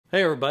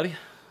Hey everybody,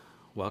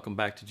 welcome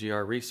back to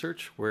GR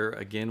Research, where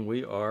again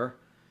we are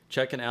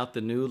checking out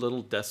the new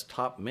little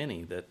desktop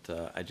mini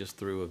that I just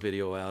threw a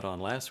video out on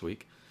last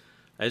week.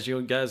 As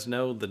you guys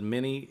know, the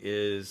mini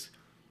is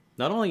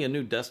not only a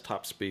new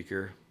desktop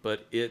speaker,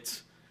 but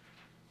it's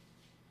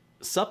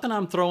something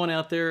I'm throwing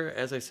out there,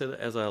 as I said,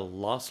 as a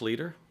loss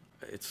leader.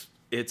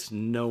 It's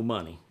no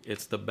money.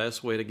 It's the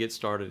best way to get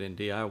started in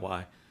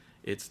DIY.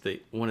 It's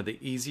one of the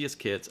easiest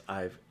kits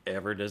I've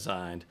ever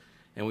designed.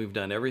 And we've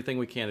done everything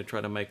we can to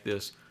try to make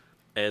this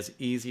as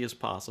easy as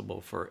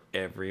possible for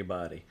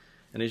everybody.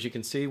 And as you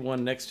can see,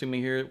 one next to me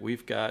here,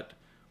 we've got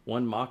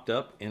one mocked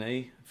up in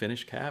a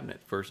finished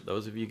cabinet. For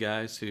those of you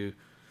guys who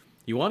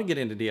you want to get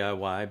into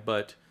DIY,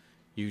 but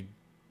you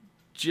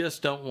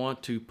just don't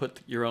want to put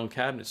your own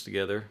cabinets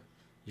together,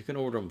 you can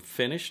order them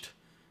finished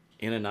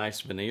in a nice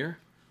veneer.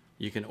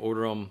 You can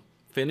order them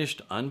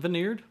finished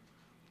unveneered.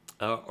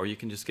 Or you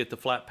can just get the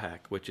flat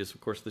pack, which is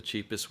of course the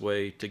cheapest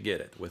way to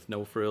get it, with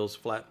no frills,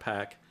 flat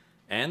pack,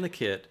 and the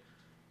kit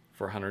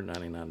for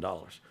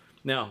 $199.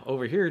 Now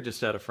over here,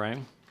 just out of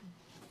frame,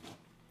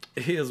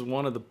 is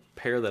one of the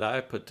pair that I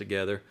put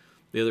together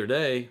the other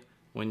day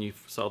when you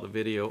saw the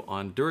video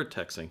on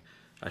Duratexing.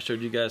 I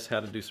showed you guys how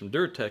to do some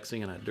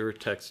Duratexing, and I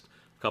Duratexed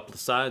a couple of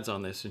sides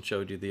on this and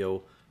showed you the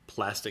old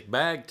plastic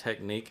bag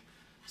technique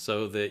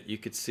so that you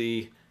could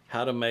see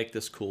how to make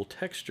this cool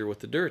texture with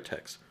the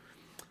Duratex.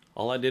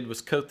 All I did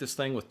was coat this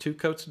thing with 2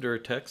 coats of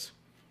Duratex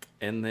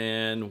and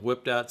then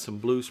whipped out some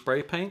blue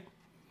spray paint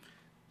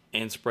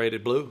and sprayed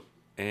it blue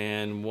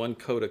and 1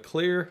 coat of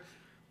clear,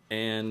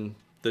 and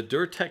the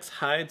Duratex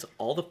hides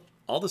all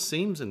the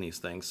seams in these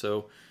things,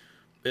 so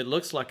it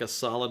looks like a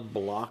solid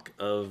block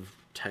of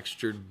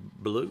textured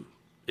blue.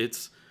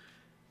 It's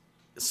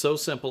so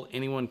simple,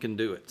 anyone can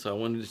do it. So I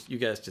wanted you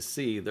guys to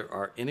see there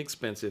are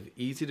inexpensive,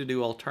 easy to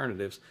do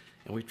alternatives,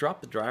 and we've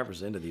dropped the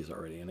drivers into these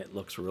already, and it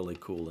looks really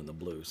cool in the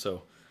blue.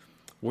 So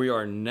we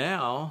are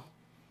now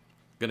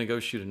going to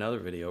go shoot another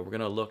video. We're going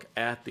to look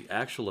at the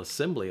actual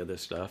assembly of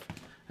this stuff,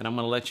 and I'm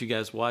going to let you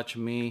guys watch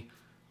me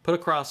put a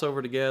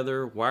crossover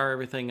together, wire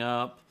everything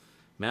up,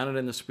 mount it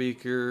in the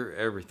speaker,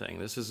 everything.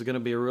 This is going to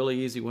be a really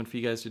easy one for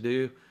you guys to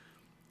do.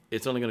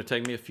 It's only going to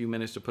take me a few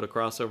minutes to put a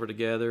crossover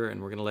together,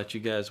 and we're going to let you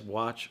guys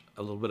watch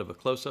a little bit of a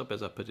close-up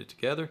as I put it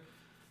together.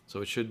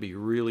 So it should be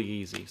really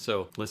easy.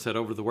 So let's head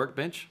over to the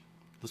workbench.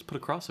 Let's put a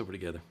crossover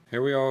together.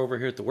 Here we are over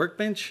here at the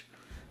workbench,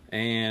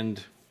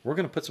 and we're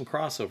going to put some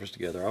crossovers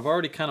together. I've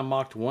already kind of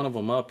mocked one of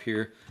them up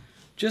here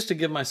just to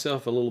give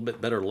myself a little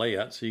bit better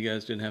layout so you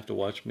guys didn't have to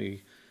watch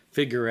me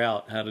figure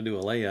out how to do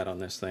a layout on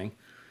this thing.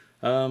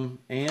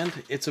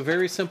 And it's a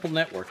very simple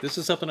network. This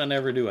is something I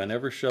never do. I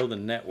never show the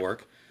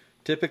network.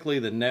 Typically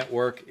the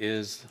network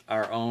is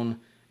our own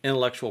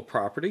intellectual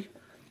property,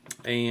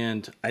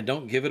 and I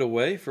don't give it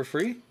away for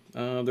free.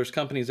 There's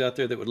companies out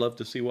there that would love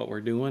to see what we're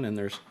doing, and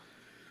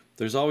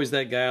there's always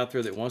that guy out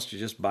there that wants to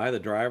just buy the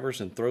drivers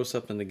and throw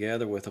something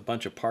together with a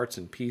bunch of parts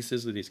and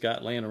pieces that he's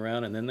got laying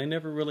around, and then they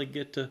never really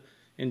get to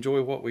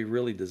enjoy what we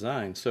really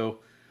designed. So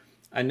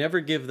I never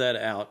give that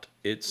out.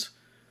 It's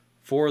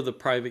for the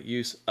private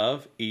use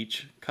of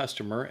each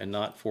customer and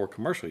not for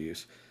commercial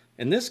use.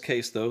 In this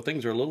case though,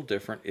 things are a little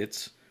different.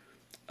 It's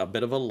a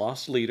bit of a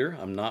loss leader.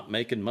 I'm not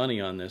making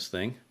money on this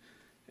thing,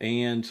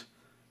 and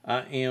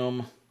I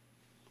am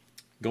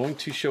going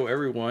to show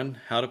everyone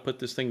how to put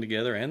this thing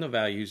together and the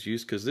values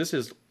used, because this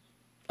is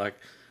like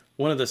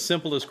one of the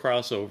simplest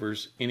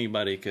crossovers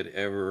anybody could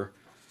ever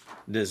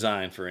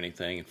design for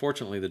anything. And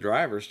fortunately the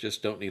drivers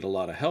just don't need a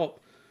lot of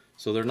help,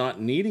 so they're not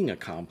needing a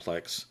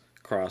complex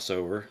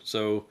crossover.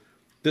 So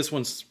this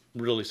one's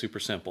really super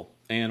simple,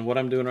 and what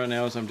I'm doing right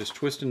now is I'm just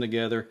twisting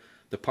together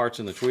the parts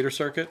in the tweeter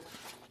circuit.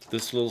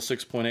 This little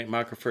 6.8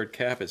 microfarad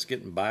cap is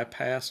getting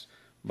bypassed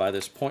by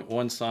this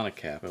 0.1 sonic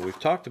cap, and we've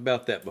talked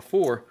about that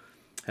before,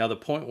 how the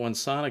 0.1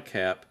 sonic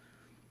cap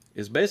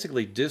is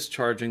basically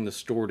discharging the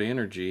stored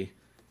energy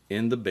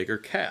in the bigger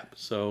cap.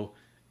 So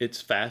it's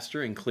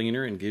faster and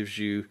cleaner and gives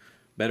you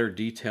better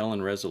detail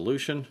and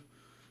resolution.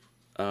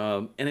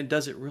 And it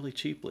does it really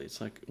cheaply. It's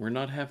like we're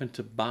not having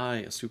to buy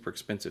a super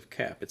expensive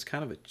cap. It's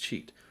kind of a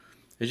cheat.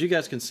 As you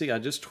guys can see, I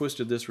just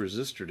twisted this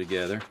resistor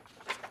together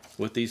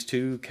with these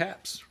 2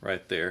 caps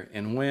right there.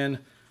 And when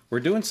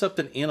we're doing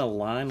something in a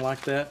line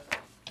like that,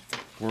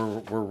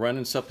 we're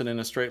running something in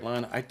a straight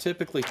line, I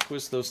typically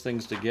twist those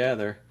things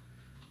together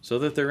so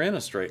that they're in a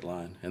straight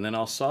line, and then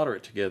I'll solder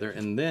it together.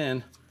 And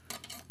then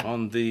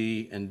on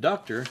the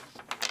inductor,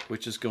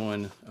 which is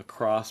going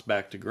across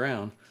back to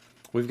ground,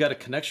 we've got a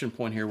connection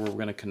point here where we're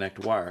going to connect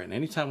wire. And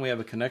anytime we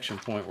have a connection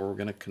point where we're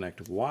going to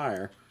connect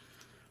wire,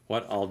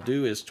 what I'll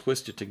do is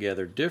twist it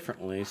together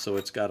differently so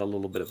it's got a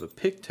little bit of a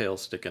pigtail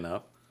sticking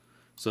up,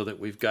 so that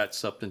we've got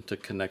something to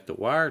connect the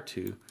wire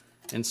to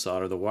and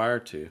solder the wire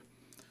to.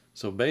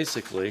 So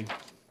basically,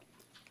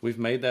 we've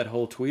made that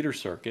whole tweeter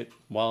circuit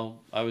while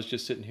I was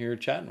just sitting here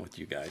chatting with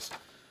you guys.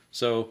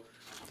 So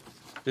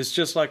it's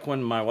just like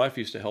when my wife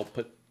used to help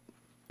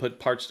put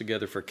parts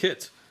together for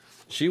kits.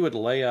 She would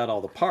lay out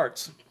all the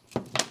parts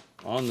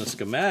on the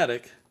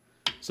schematic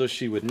so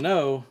she would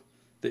know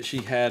that she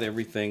had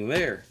everything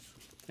there.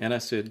 And I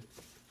said,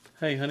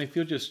 hey honey, if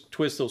you'll just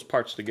twist those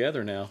parts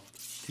together now,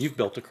 you've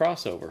built a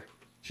crossover.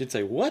 She'd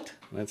say, what?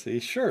 And I'd say,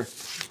 sure,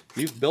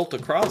 you've built a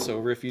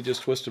crossover if you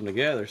just twist them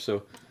together.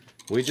 So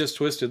we just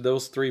twisted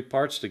those 3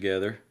 parts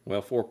together,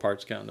 well, 4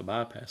 parts counting the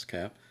bypass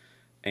cap,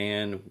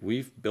 and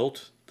we've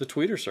built the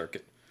tweeter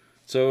circuit.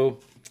 So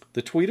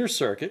the tweeter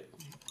circuit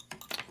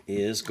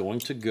is going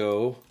to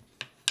go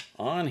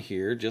on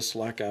here just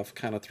like I've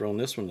kind of thrown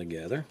this one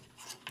together.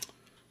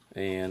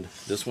 And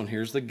this one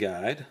here's the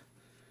guide,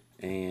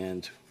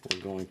 and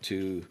we're going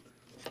to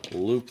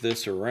loop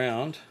this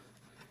around,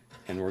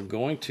 and we're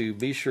going to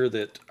be sure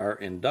that our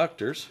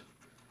inductors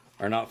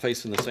are not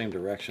facing the same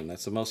direction.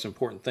 That's the most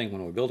important thing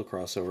when we build a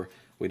crossover.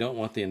 We don't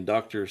want the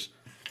inductors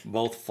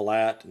both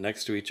flat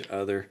next to each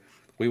other.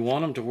 We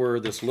want them to where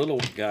this little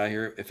guy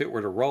here, if it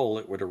were to roll,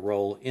 it were to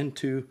roll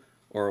into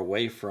or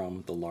away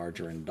from the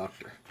larger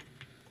inductor.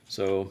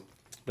 So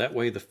that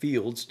way the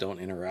fields don't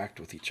interact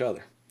with each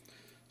other.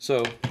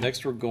 So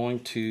next we're going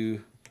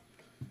to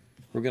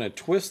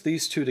twist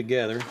these 2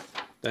 together.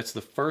 That's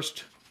the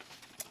first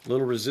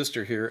little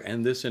resistor here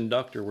and this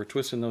inductor. We're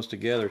twisting those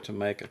together to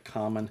make a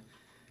common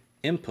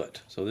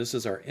input. So this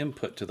is our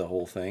input to the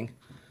whole thing.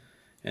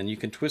 And you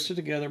can twist it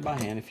together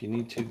by hand if you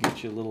need to.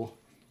 Get you a little,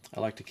 I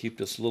like to keep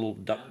this little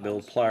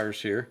duck-billed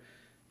pliers here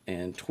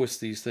and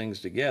twist these things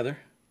together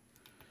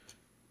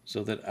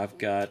so that I've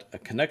got a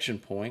connection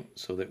point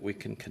so that we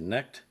can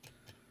connect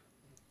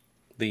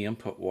the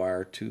input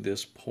wire to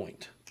this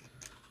point.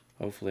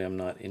 Hopefully I'm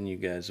not in you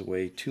guys'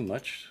 way too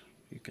much.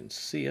 You can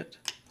see it.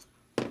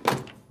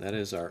 That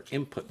is our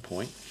input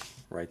point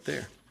right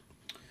there.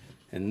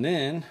 And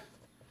then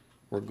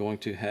we're going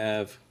to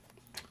have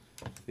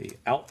the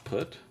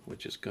output,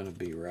 which is going to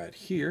be right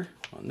here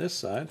on this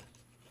side.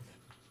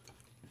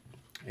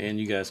 And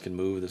you guys can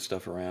move this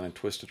stuff around and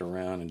twist it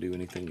around and do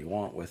anything you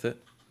want with it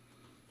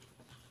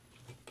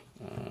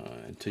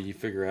until you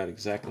figure out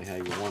exactly how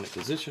you want it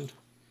positioned,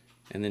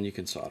 and then you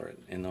can solder it.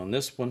 And on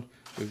this one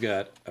we've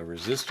got a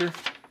resistor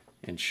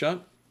in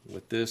shunt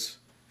with this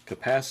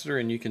capacitor,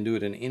 and you can do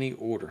it in any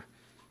order.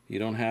 You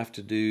don't have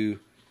to do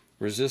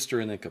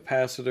resistor and then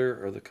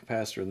capacitor, or the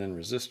capacitor and then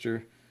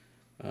resistor.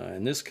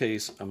 In this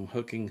case I'm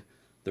hooking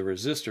the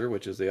resistor,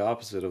 which is the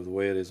opposite of the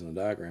way it is in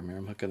the diagram here.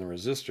 I'm hooking the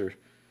resistor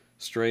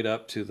straight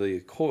up to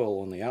the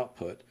coil on the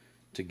output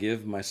to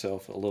give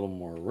myself a little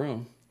more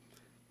room,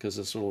 because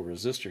this little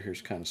resistor here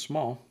is kind of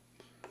small.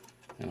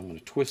 And I'm going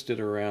to twist it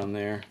around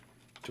there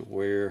to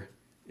where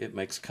it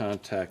makes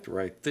contact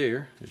right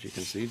there, as you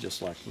can see,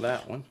 just like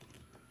that one.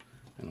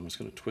 And I'm just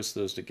going to twist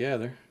those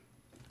together,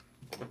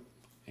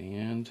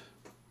 and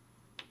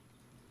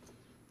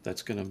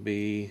that's going to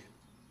be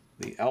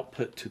the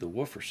output to the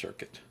woofer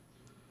circuit.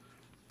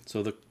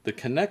 So the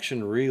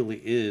connection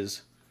really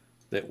is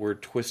that we're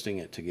twisting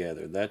it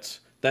together. That's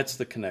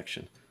the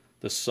connection.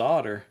 The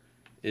solder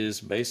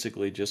is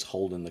basically just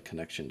holding the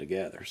connection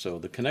together. So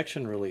the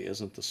connection really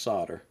isn't the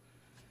solder.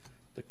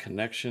 The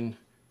connection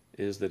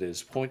is that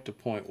it's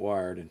point-to-point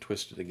wired and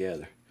twisted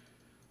together.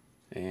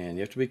 And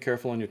you have to be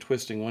careful on your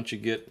twisting. Once you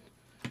get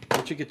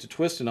to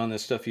twisting on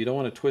this stuff, you don't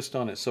want to twist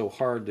on it so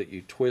hard that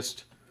you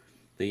twist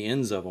the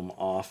ends of them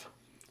off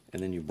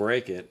and then you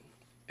break it,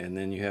 and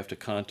then you have to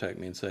contact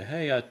me and say,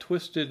 hey, I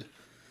twisted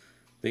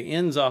the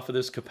ends off of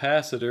this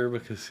capacitor,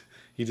 because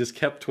you just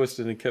kept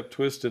twisting and kept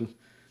twisting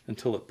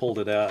until it pulled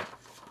it out.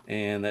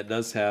 And that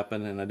does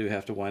happen, and I do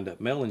have to wind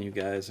up mailing you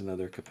guys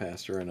another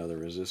capacitor, another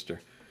resistor.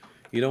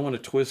 You don't want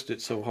to twist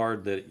it so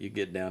hard that you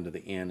get down to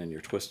the end and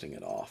you're twisting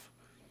it off.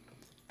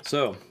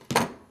 So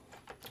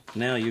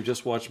now you've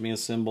just watched me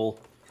assemble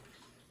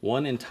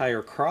one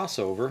entire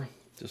crossover,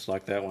 just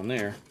like that one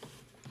there.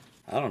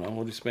 I don't know,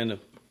 what do you spend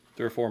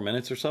 3 or 4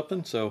 minutes or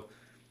something? So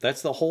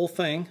that's the whole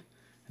thing.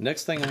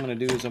 Next thing I'm going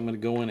to do is I'm going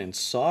to go in and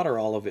solder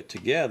all of it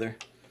together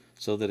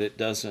so that it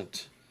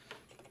doesn't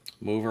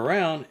move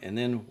around, and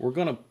then we're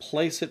going to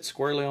place it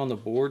squarely on the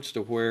boards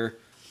to where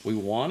we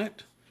want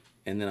it,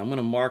 and then I'm going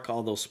to mark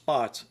all those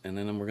spots, and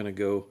then we're going to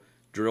go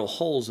drill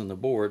holes in the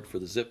board for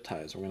the zip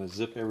ties. We're going to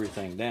zip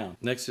everything down.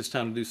 Next, it's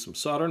time to do some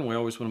soldering. We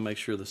always want to make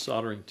sure the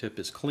soldering tip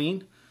is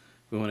clean.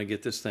 We want to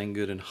get this thing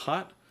good and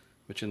hot,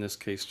 which in this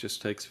case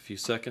just takes a few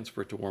seconds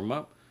for it to warm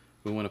up.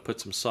 We want to put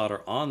some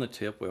solder on the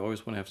tip. We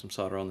always want to have some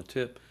solder on the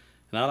tip.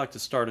 And I like to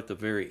start at the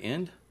very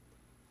end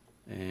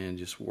and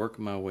just work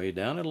my way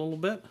down it a little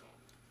bit.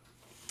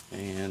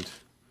 And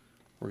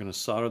we're going to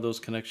solder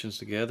those connections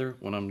together.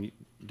 When I'm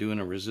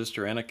doing a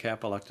resistor and a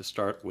cap, I like to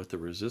start with the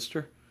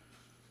resistor,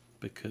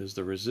 because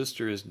the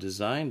resistor is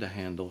designed to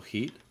handle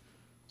heat.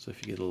 So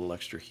if you get a little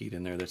extra heat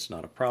in there, that's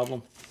not a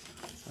problem.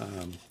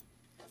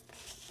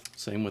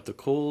 Same with the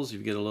coils. If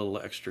you get a little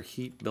extra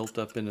heat built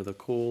up into the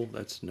coil,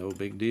 that's no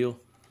big deal.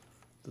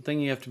 The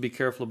thing you have to be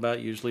careful about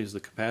usually is the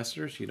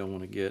capacitors. You don't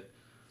want to get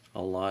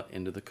a lot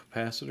into the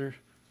capacitor.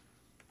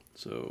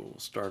 So we'll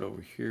start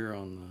over here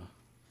on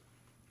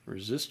the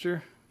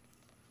resistor,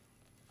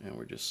 and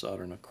we're just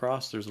soldering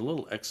across. There's a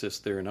little excess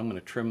there, and I'm going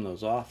to trim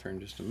those off here in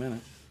just a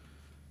minute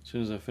as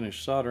soon as I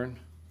finish soldering.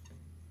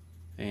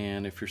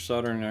 And if your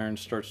soldering iron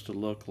starts to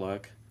look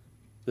like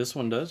This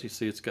one does. You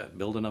see it's got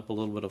building up a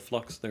little bit of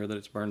flux there that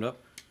it's burned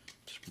up.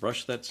 Just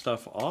brush that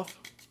stuff off.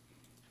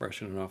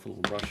 Brushing it off with a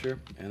little brush here.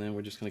 And then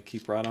we're just going to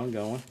keep right on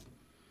going.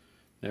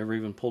 Never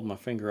even pulled my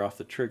finger off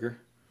the trigger.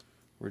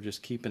 We're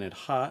just keeping it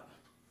hot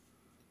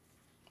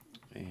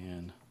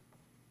and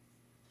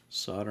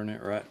soldering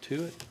it right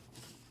to it.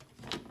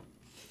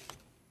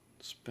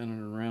 Spinning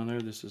it around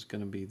there. This is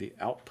going to be the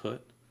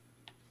output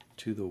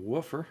to the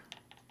woofer.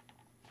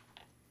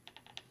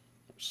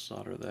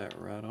 Solder that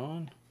right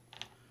on.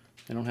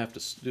 I don't have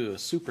to do a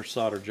super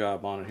solder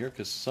job on it here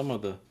because some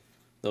of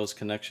those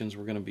connections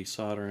we're going to be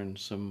soldering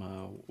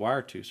some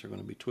wire to, so we're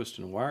going to be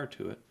twisting wire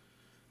to it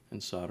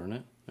and soldering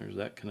it. There's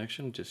that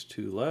connection, just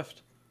 2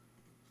 left.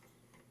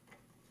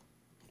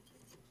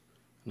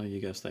 I know you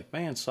guys think,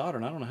 man,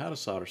 soldering, I don't know how to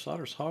solder.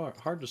 Solder's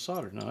hard to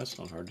solder. No, it's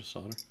not hard to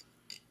solder.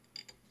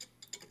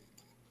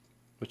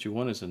 What you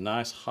want is a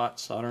nice hot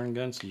soldering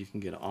gun so you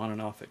can get on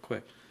and off it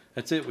quick.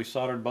 That's it. We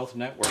soldered both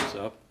networks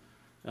up.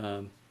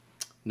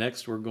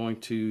 Next, we're going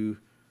to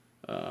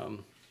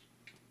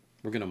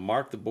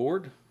mark the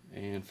board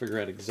and figure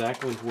out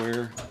exactly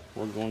where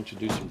we're going to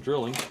do some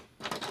drilling.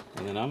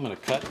 And then I'm going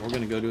to cut. We're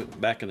going to go do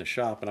it back in the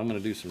shop, and I'm going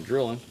to do some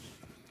drilling.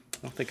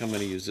 I think I'm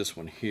going to use this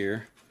one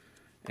here.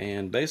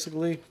 And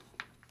basically,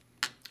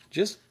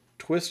 just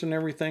twisting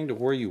everything to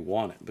where you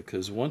want it,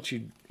 because once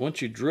you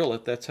drill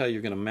it, that's how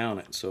you're going to mount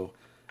it. So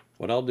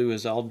what I'll do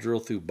is I'll drill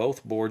through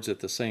both boards at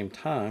the same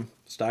time,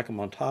 stack them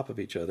on top of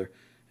each other,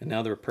 and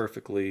now they're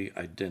perfectly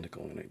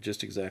identical and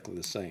just exactly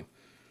the same.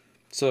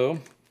 So,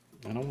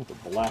 I don't want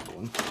the black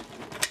one.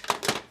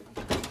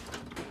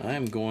 I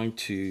am going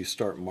to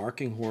start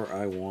marking where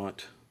I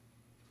want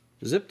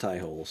zip tie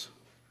holes.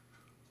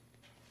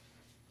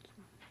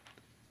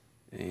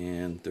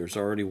 And there's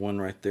already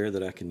one right there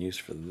that I can use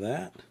for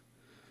that.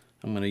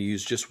 I'm going to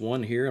use just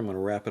one here. I'm going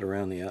to wrap it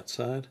around the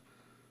outside.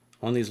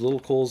 On these little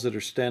coils that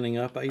are standing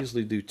up, I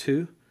usually do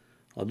 2.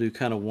 I'll do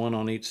kind of 1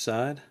 on each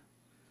side.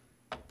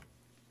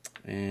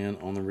 And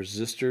on the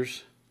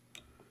resistors,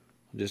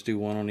 I'll just do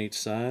 1 on each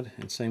side.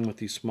 And same with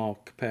these small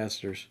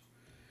capacitors.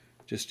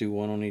 Just do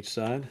 1 on each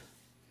side.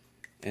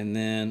 And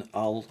then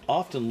I'll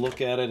often look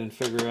at it and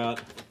figure out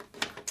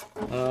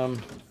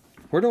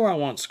where do I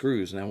want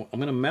screws. Now I'm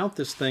going to mount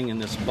this thing in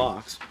this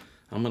box.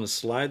 I'm going to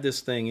slide this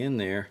thing in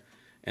there,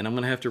 and I'm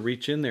going to have to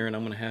reach in there, and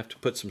I'm going to have to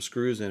put some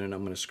screws in, and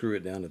I'm going to screw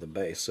it down to the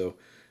base. So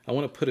I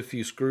want to put a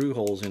few screw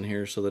holes in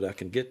here so that I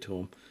can get to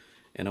them,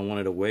 and I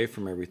want it away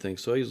from everything.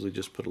 So I usually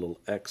just put a little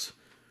X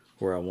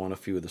where I want a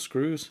few of the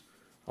screws.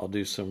 I'll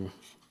do some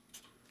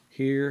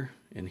here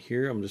and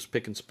here. I'm just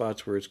picking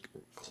spots where it's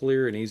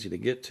clear and easy to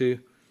get to.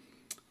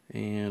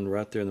 And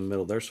right there in the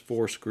middle, there's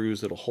 4 screws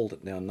that'll hold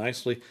it down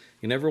nicely.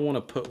 You never want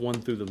to put one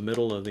through the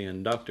middle of the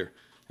inductor.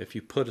 If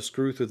you put a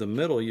screw through the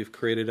middle, you've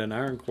created an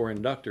iron core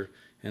inductor,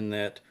 and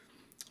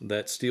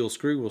that steel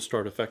screw will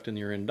start affecting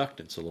your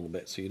inductance a little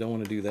bit. So you don't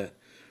want to do that.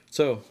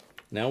 So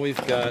now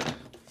we've got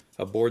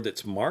a board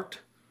that's marked,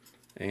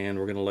 and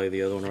we're going to lay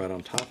the other one right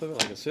on top of it,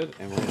 like I said.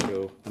 And I'm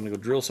going to go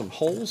drill some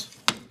holes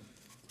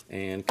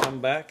and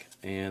come back,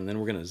 and then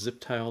we're going to zip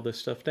tie all this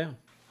stuff down.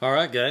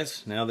 Alright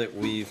guys, now that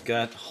we've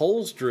got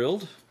holes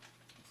drilled,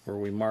 where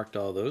we marked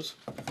all those,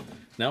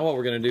 now what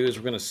we're going to do is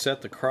we're going to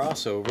set the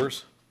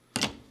crossovers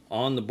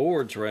on the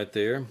boards right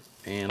there,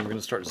 and we're going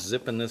to start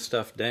zipping this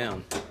stuff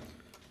down.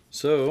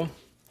 So,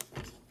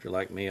 if you're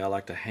like me, I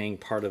like to hang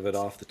part of it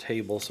off the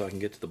table so I can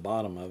get to the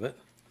bottom of it.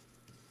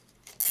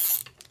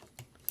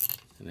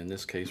 And in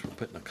this case, we're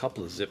putting a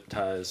couple of zip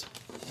ties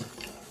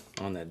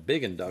on that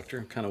big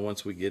inductor. Kind of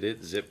once we get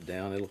it zipped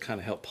down, it'll kind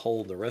of help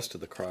hold the rest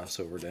of the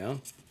crossover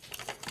down.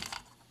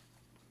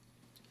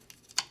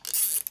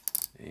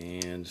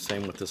 And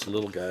same with this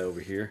little guy over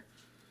here.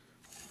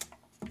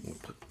 We'll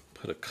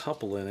put a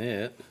couple in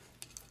it,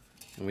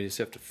 and we just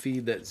have to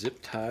feed that zip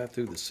tie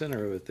through the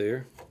center of it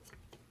there.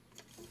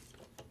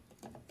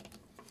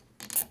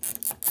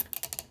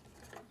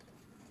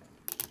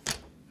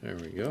 There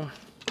we go.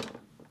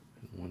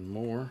 And one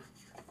more.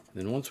 And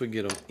then once we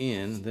get them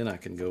in, then I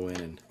can go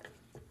in and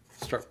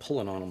start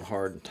pulling on them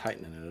hard and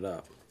tightening it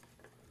up.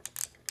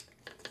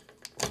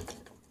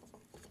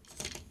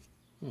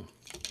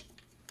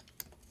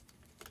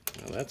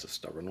 Now that's a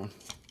stubborn one.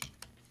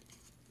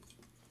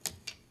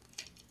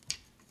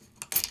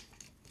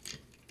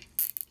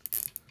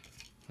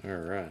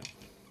 Alright.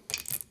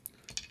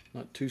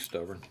 Not too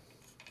stubborn.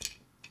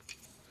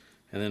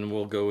 And then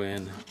we'll go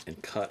in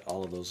and cut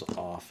all of those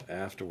off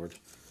afterward.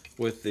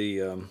 With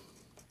the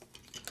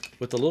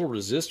little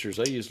resistors,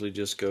 I usually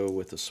just go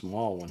with a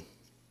small one.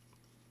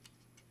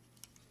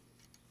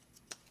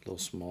 A little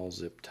small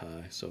zip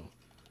tie. So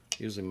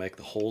usually make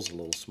the holes a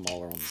little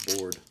smaller on the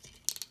board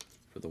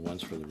for the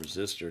ones for the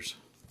resistors.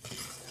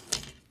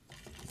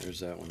 There's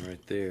that one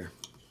right there.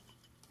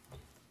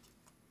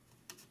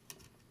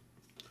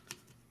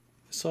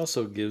 This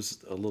also gives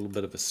a little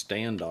bit of a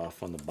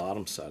standoff on the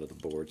bottom side of the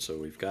board, so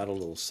we've got a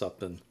little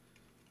something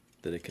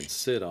that it can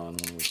sit on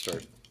when we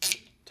start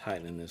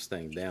tightening this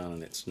thing down,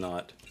 and it's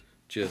not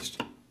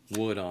just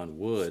wood on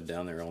wood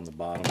down there on the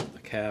bottom of the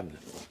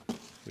cabinet.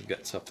 we've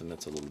got something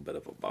that's a little bit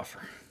of a buffer.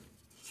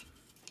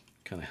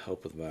 Kind of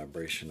help with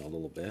vibration a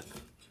little bit,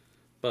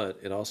 but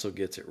it also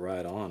gets it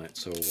right on it,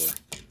 so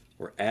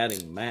we're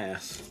adding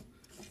mass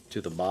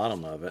to the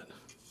bottom of it,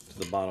 to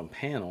the bottom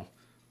panel,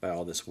 by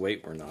all this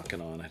weight we're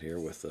knocking on it here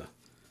with the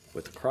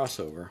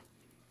crossover,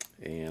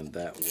 and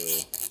that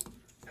will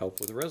help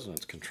with the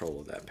resonance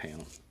control of that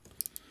panel.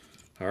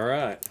 All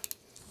right,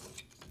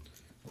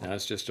 now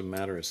it's just a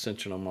matter of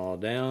cinching them all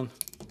down.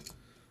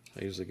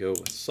 I usually go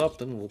with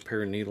something, a little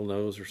pair of needle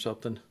nose or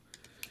something.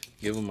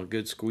 Give them a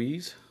good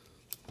squeeze.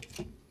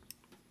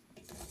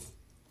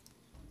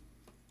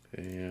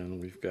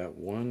 And we've got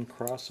one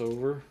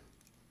crossover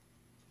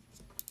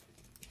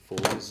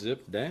fully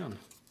zipped down.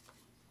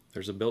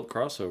 There's a built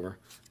crossover.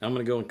 Now I'm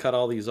going to go and cut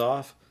all these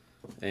off,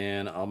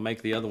 and I'll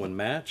make the other one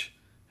match,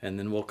 and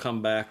then we'll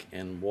come back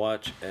and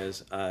watch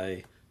as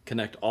I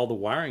connect all the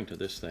wiring to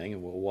this thing,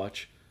 and we'll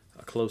watch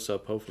a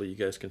close-up. Hopefully you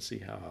guys can see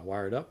how I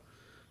wire it up,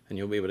 and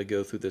you'll be able to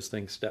go through this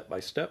thing step by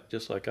step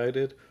just like I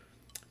did.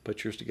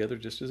 Put yours together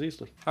just as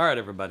easily. All right,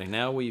 everybody,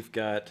 now we've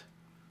got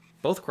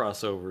both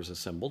crossovers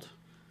assembled,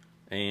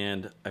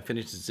 and I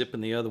finished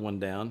zipping the other one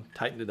down,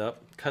 tightened it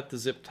up, cut the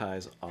zip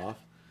ties off.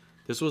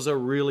 This was a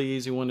really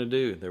easy one to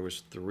do. There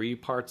was 3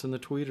 parts in the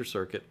tweeter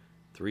circuit,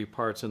 3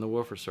 parts in the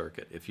woofer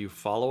circuit. If you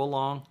follow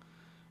along,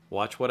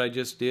 watch what I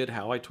just did,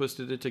 how I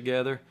twisted it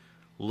together,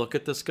 look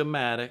at the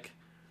schematic.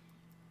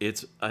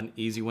 It's an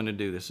easy one to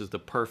do. This is the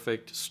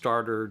perfect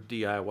starter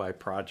DIY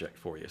project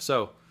for you.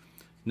 So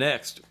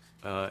next,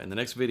 in the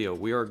next video,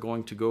 we are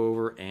going to go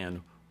over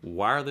and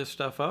wire this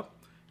stuff up.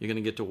 You're going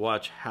to get to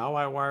watch how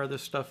I wire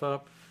this stuff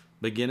up,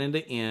 beginning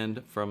to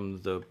end,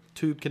 from the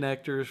tube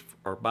connectors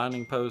or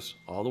binding posts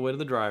all the way to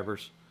the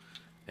drivers,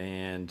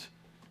 and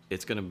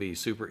it's going to be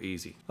super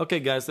easy. Okay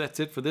guys, that's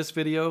it for this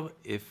video.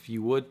 If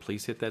you would,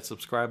 please hit that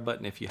subscribe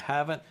button if you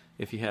haven't.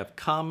 If you have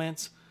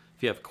comments,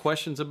 if you have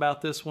questions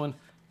about this one,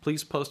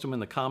 please post them in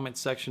the comments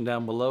section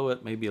down below.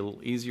 It may be a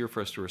little easier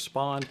for us to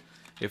respond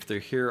if they're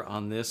here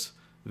on this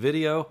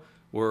video.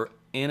 We're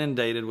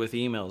inundated with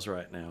emails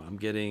right now. I'm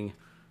getting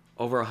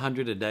over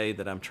 100 a day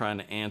that I'm trying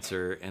to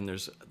answer, and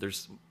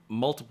there's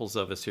multiples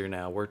of us here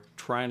now. We're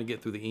trying to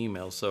get through the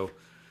emails, so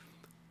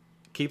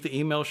keep the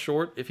email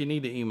short if you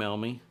need to email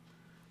me,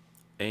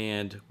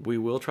 and we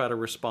will try to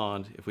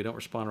respond. If we don't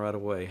respond right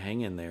away,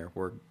 hang in there.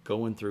 We're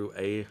going through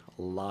a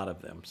lot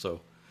of them,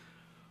 so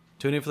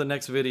tune in for the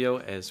next video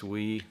as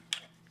we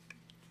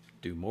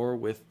do more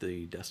with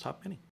the Desktop Mini.